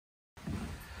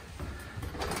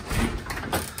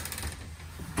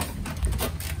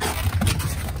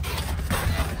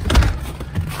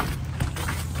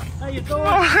you doing?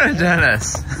 Oh,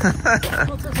 Dennis.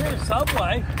 What's this here?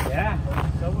 Subway? Yeah,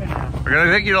 Subway now. We're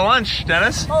gonna take you to lunch,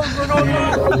 Dennis. Oh, no.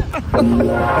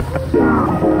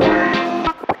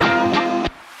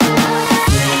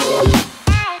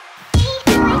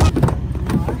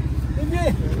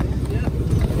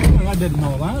 I didn't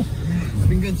know that. It's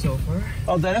been good so far.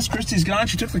 Oh, Dennis, Christy's gone.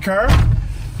 She took the car.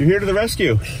 You're here to the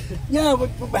rescue. Yeah, but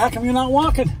how come you're not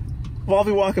walking? Well, I'll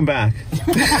be walking back.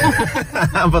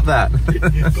 How about that?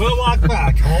 We'll walk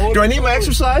back. Do I need my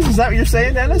exercise? Is that what you're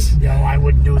saying, Dennis? No, I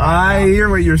wouldn't do that. I hear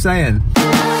what you're saying.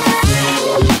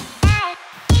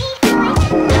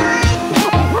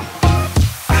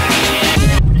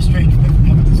 Pretty strange for them to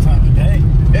come at this time of day.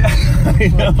 I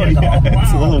know, yeah. Wow.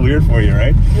 It's a little weird for you,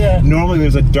 right? Yeah. Normally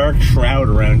there's a dark shroud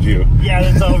around you. Yeah,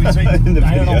 that's always. I don't know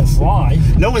videos. why.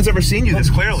 No one's ever seen you this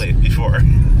clearly before.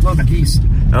 Lots of geese.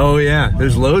 Oh yeah,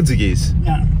 there's loads of geese.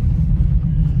 Yeah.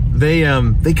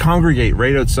 They congregate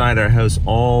right outside our house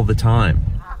all the time.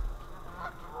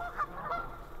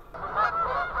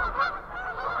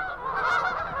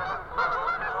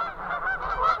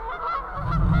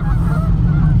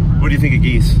 What do you think of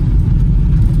geese?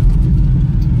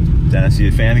 Dennis, you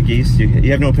a fan of geese?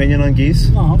 You have no opinion on geese?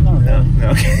 No, not really. No,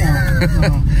 okay.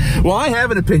 No. Well, I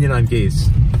have an opinion on geese.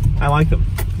 I like them.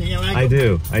 You like I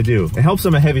do. It helps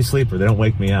them a heavy sleeper. They don't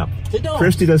wake me up. They don't.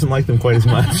 Christy doesn't like them quite as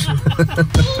much.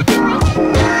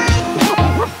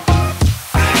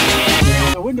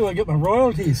 When do I get my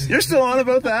royalties? You're still on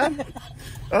about that?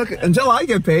 Okay, until I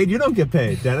get paid, you don't get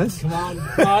paid, Dennis. Come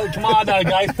on now,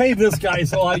 guys. Pay this guy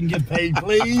so I can get paid,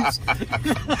 please.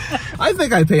 I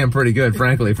think I pay him pretty good,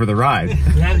 frankly, for the ride.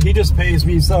 Yeah, he just pays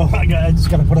me, so I just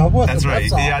got to put up with That's it. right.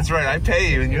 That's all. Yeah, that's right. I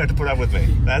pay you, and you have to put up with me.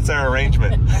 That's our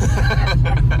arrangement.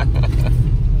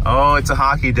 Oh, it's a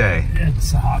hockey day.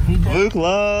 It's a hockey day. Luke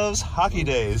loves hockey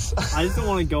days. I just don't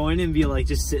want to go in and be like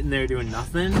just sitting there doing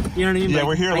nothing. You know what I mean? Yeah, like,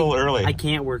 we're here a little early. I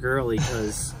can't work early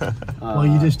because. Well,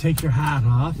 you just take your hat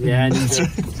off. Yeah, and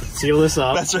seal this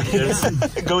up. That's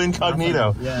right. Go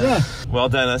incognito. Yeah. Well,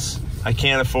 Dennis, I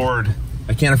can't afford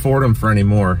them for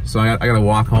anymore, so I got to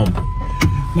walk home.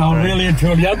 No, really and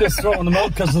truly, I'm just throwing them out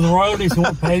because of the royalties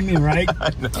won't pay me, right?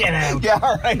 Get out. Yeah,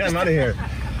 all right, I'm out of here.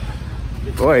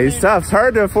 Boy, he's tough. It's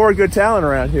hard to afford good talent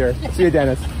around here. See you,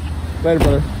 Dennis. Later,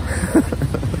 brother.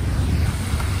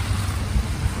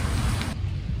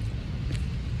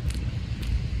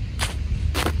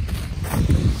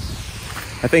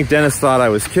 I think Dennis thought I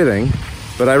was kidding,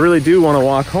 but I really do want to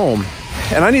walk home.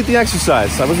 And I need the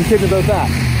exercise. I wasn't kidding about that.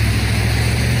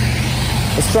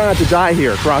 Let's try not to die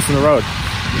here, crossing the road.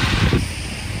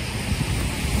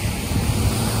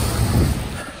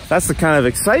 That's the kind of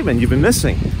excitement you've been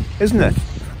missing, isn't it?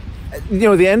 You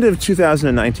know, the end of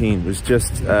 2019 was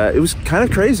just, it was kind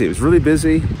of crazy. It was really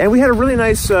busy. And we had a really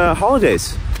nice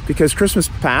holidays because Christmas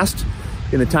passed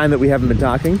in the time that we haven't been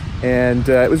talking. And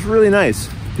it was really nice.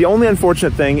 The only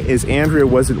unfortunate thing is Andrea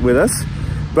wasn't with us,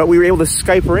 but we were able to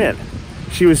Skype her in.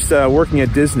 She was working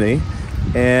at Disney.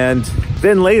 And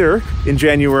then later in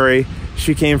January,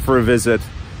 she came for a visit.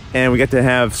 And we got to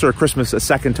have sort of Christmas a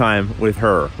second time with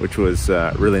her, which was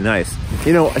really nice.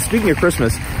 You know, speaking of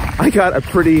Christmas, I got a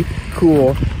pretty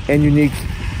cool and unique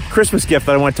Christmas gift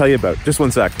that I want to tell you about. Just one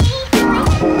sec.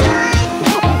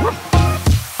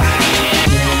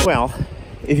 Well,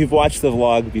 if you've watched the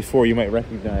vlog before, you might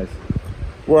recognize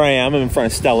where I am. I'm in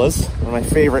front of Stella's, one of my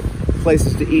favorite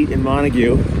places to eat in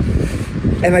Montague.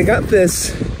 And I got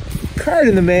this card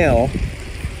in the mail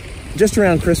just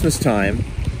around Christmas time.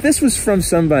 This was from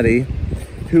somebody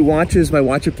who watches my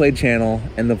Watch It Play channel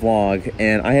and the vlog,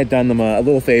 and I had done them a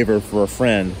little favor for a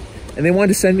friend, and they wanted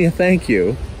to send me a thank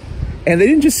you. And they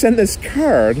didn't just send this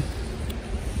card,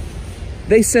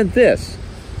 they sent this.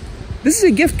 This is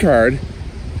a gift card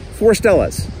for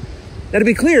Stella's. Now, to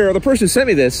be clear, the person who sent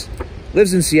me this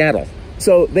lives in Seattle.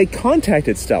 So they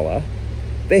contacted Stella,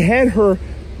 they had her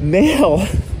mail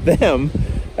them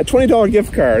a $20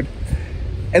 gift card,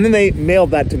 and then they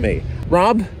mailed that to me.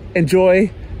 Rob and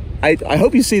Joy, I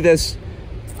hope you see this.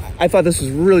 I thought this was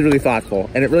really, really thoughtful,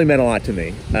 and it really meant a lot to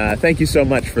me. Thank you so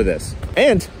much for this.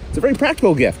 And it's a very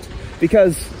practical gift,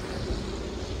 because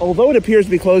although it appears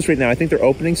to be closed right now, I think they're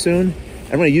opening soon.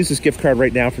 I'm going to use this gift card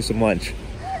right now for some lunch.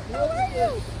 I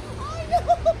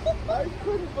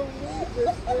couldn't believe this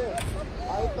gift.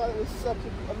 I thought it was such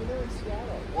a... I mean, they're in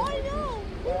Seattle. I know.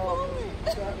 Well,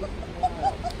 that was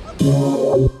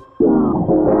wild.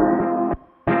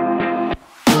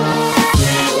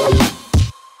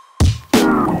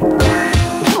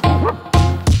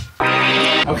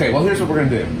 Okay, well, here's what we're gonna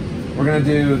do. We're gonna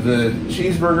do the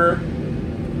cheeseburger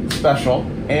special,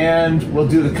 and we'll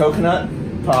do the coconut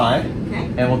pie, Okay.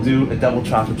 and we'll do a double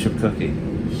chocolate chip cookie.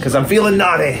 because I'm feeling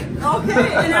naughty.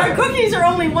 Okay, and our cookies are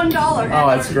only $1. Oh,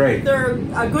 that's great. They're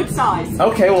a good size.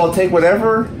 Okay, well, I'll take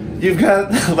whatever you've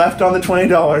got left on the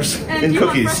 $20 And in you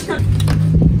want cookies. fresh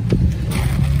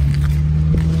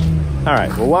All right,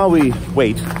 well, while we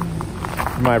wait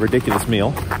for my ridiculous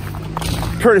meal,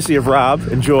 courtesy of Rob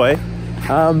and Joy,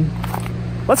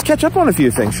 let's catch up on a few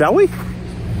things, shall we?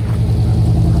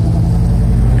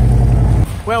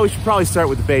 Well, we should probably start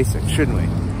with the basics, shouldn't we?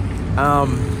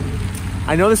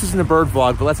 I know this isn't a bird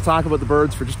vlog, but let's talk about the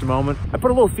birds for just a moment. I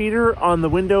put a little feeder on the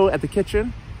window at the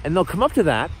kitchen, and they'll come up to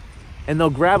that, and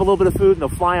they'll grab a little bit of food, and they'll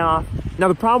fly off. Now,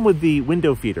 the problem with the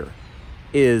window feeder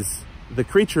is the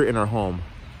creature in our home,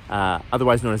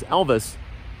 otherwise known as Elvis,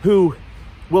 who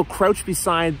will crouch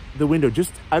beside the window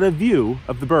just out of view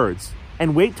of the birds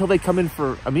and wait till they come in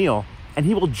for a meal, and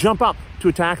he will jump up to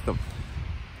attack them.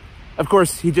 Of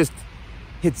course, he just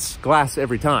hits glass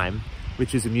every time,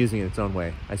 which is amusing in its own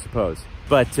way, I suppose.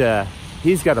 But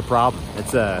he's got a problem.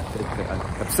 It's an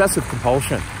obsessive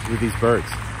compulsion with these birds.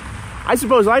 I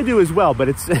suppose I do as well, but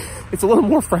it's it's a little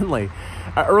more friendly.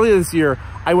 Earlier this year,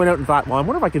 I went out and thought, well, I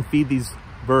wonder if I can feed these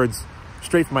birds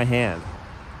straight from my hand.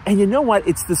 And you know what?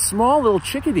 It's the small little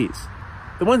chickadees,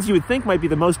 the ones you would think might be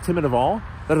the most timid of all,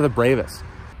 that are the bravest.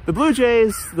 The blue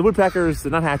jays, the woodpeckers, the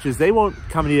nuthatches, they won't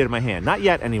come and eat it in my hand. Not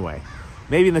yet, anyway.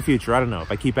 Maybe in the future, I don't know,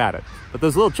 if I keep at it. But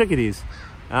those little chickadees,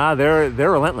 they're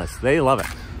relentless. They love it.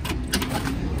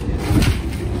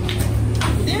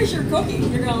 There's your cookie.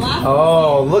 You're gonna laugh.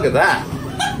 Oh, look at that.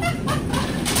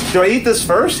 Do I eat this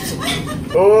first?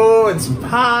 Oh, and some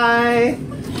pie.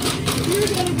 You're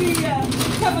gonna be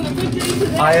having a good day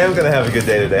today. I am going to have a good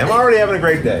day today. I'm already having a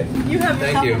great day. You have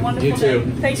Thank you. a wonderful You too.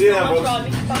 day. Thanks See you so now, much,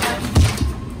 folks. Robbie. Bye-bye.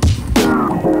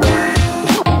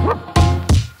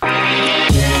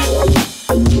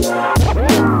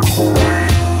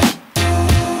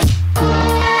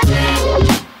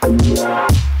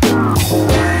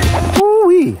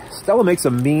 Ooh-wee. Stella makes a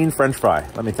mean French fry,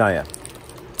 let me tell you.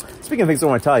 Speaking of things I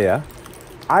want to tell you,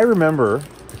 I remember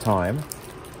a time,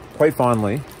 quite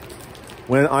fondly,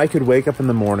 when I could wake up in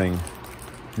the morning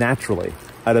naturally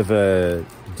out of a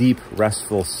deep,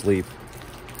 restful sleep.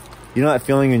 You know that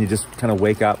feeling when you just kind of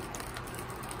wake up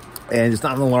and it's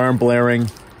not an alarm blaring.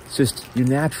 It's just you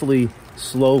naturally,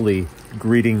 slowly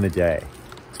greeting the day.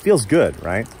 It feels good,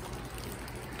 right?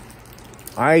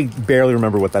 I barely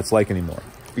remember what that's like anymore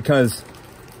because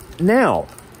now,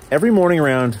 every morning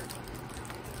around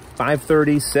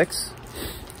 5:30, 6,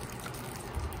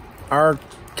 our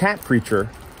cat creature,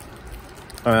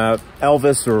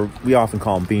 Elvis, or we often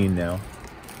call him Bean now,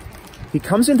 he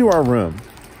comes into our room,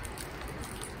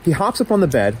 he hops up on the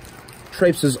bed,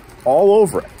 traipses all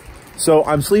over it. So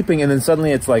I'm sleeping and then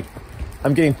suddenly it's like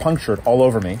I'm getting punctured all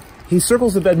over me. He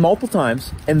circles the bed multiple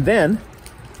times and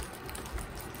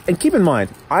keep in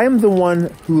mind, I am the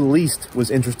one who least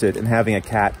was interested in having a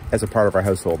cat as a part of our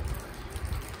household.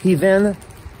 He then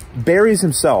buries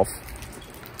himself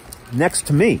next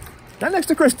to me. Not next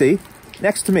to Christy,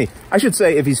 next to me. I should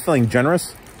say, if he's feeling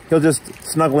generous, he'll just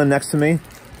snuggle in next to me.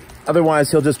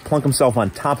 Otherwise, he'll just plunk himself on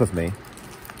top of me.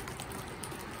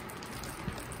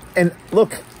 And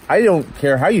look, I don't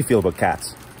care how you feel about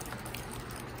cats.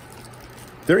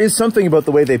 There is something about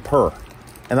the way they purr,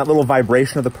 and that little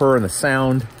vibration of the purr and the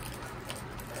sound.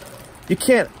 You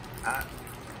can't,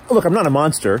 look, I'm not a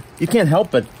monster. You can't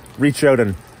help but reach out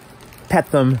and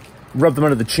pet them, rub them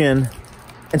under the chin.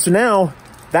 And so now,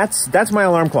 that's my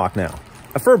alarm clock now.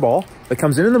 A fur ball that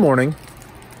comes in the morning,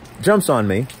 jumps on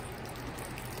me,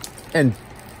 and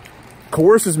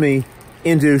coerces me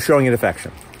into showing it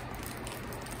affection.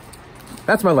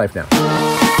 That's my life now.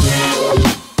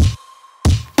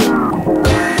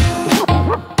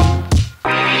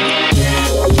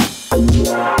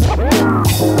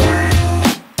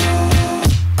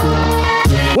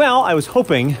 Well, I was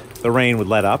hoping the rain would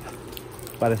let up,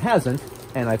 but it hasn't,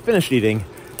 and I finished eating,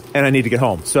 and I need to get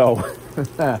home. So,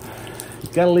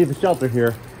 gotta leave the shelter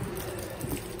here.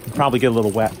 Probably get a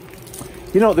little wet.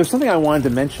 You know, there's something I wanted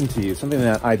to mention to you, something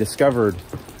that I discovered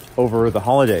over the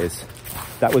holidays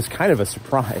that was kind of a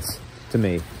surprise to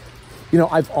me. You know,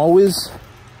 I've always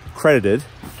credited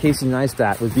Casey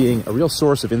Neistat with being a real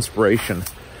source of inspiration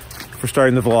for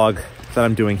starting the vlog that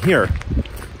I'm doing here.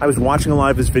 I was watching a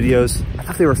lot of his videos. I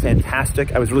thought they were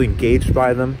fantastic. I was really engaged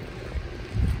by them.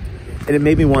 And it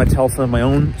made me want to tell some of my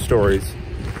own stories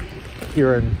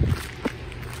here in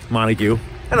Montague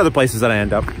and other places that I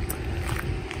end up.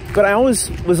 But I always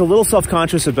was a little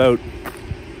self-conscious about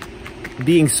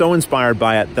being so inspired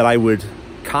by it that I would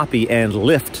copy and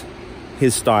lift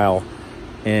his style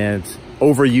and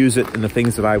overuse it in the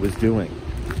things that I was doing.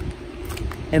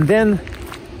 And then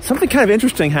something kind of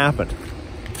interesting happened.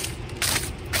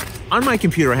 on my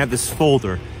computer, I have this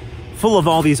folder full of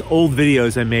all these old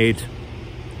videos I made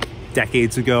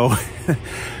decades ago.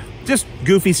 Just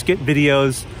goofy skit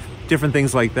videos, different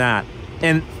things like that.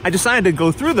 And I decided to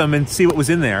go through them and see what was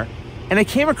in there. And I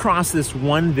came across this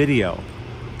one video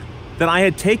that I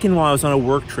had taken while I was on a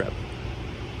work trip.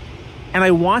 And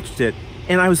I watched it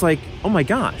and I was like, oh my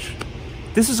gosh,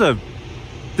 this is a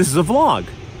vlog.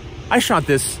 I shot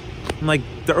this in like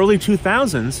the early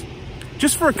 2000s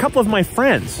just for a couple of my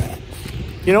friends.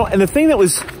 You know, and the thing that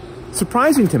was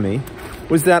surprising to me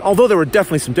was that although there were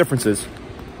definitely some differences,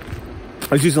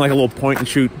 I was using like a little point and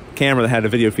shoot camera that had a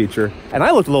video feature, and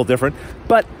I looked a little different,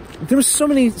 but there were so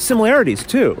many similarities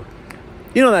too.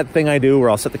 You know that thing I do where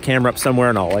I'll set the camera up somewhere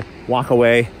and I'll like walk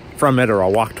away from it or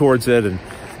I'll walk towards it, and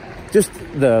just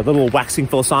the little waxing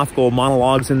philosophical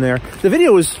monologues in there. The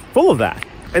video was full of that.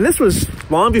 And this was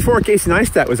long before Casey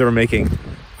Neistat was ever making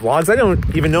vlogs. I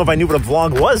don't even know if I knew what a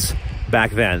vlog was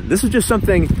back then. This was just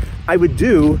something I would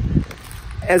do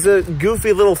as a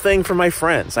goofy little thing for my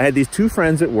friends. I had these two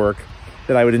friends at work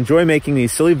that I would enjoy making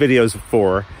these silly videos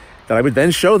for, that I would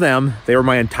then show them. They were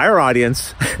my entire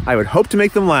audience. I would hope to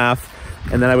make them laugh,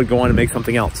 and then I would go on and make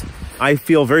something else. I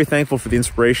feel very thankful for the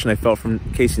inspiration I felt from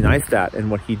Casey Neistat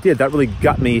and what he did. That really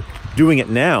got me doing it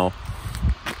now.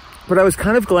 But I was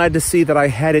kind of glad to see that I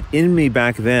had it in me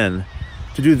back then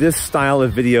to do this style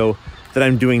of video that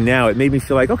I'm doing now. It made me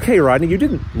feel like, okay, Rodney, you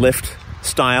didn't lift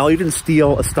style, you didn't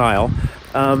steal a style.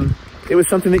 It was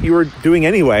something that you were doing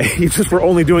anyway. You just were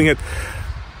only doing it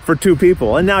for two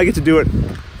people. And now I get to do it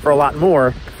for a lot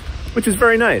more, which is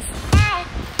very nice.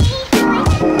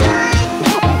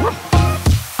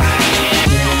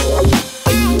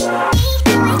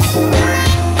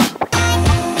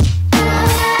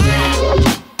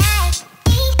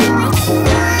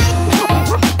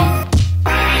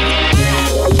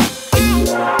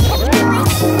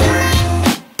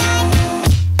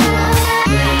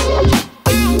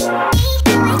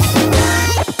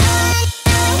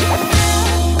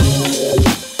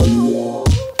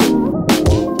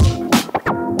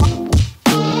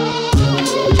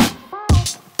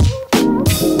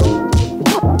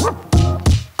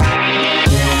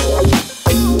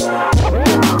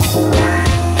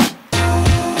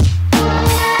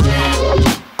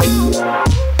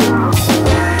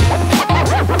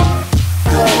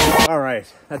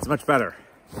 That's much better.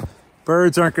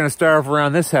 Birds aren't going to starve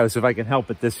around this house if I can help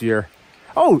it this year.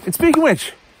 Oh, and speaking of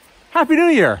which, Happy New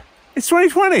Year. It's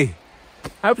 2020.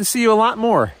 I hope to see you a lot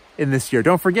more in this year.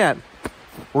 Don't forget,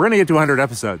 we're going to get to 100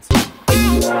 episodes.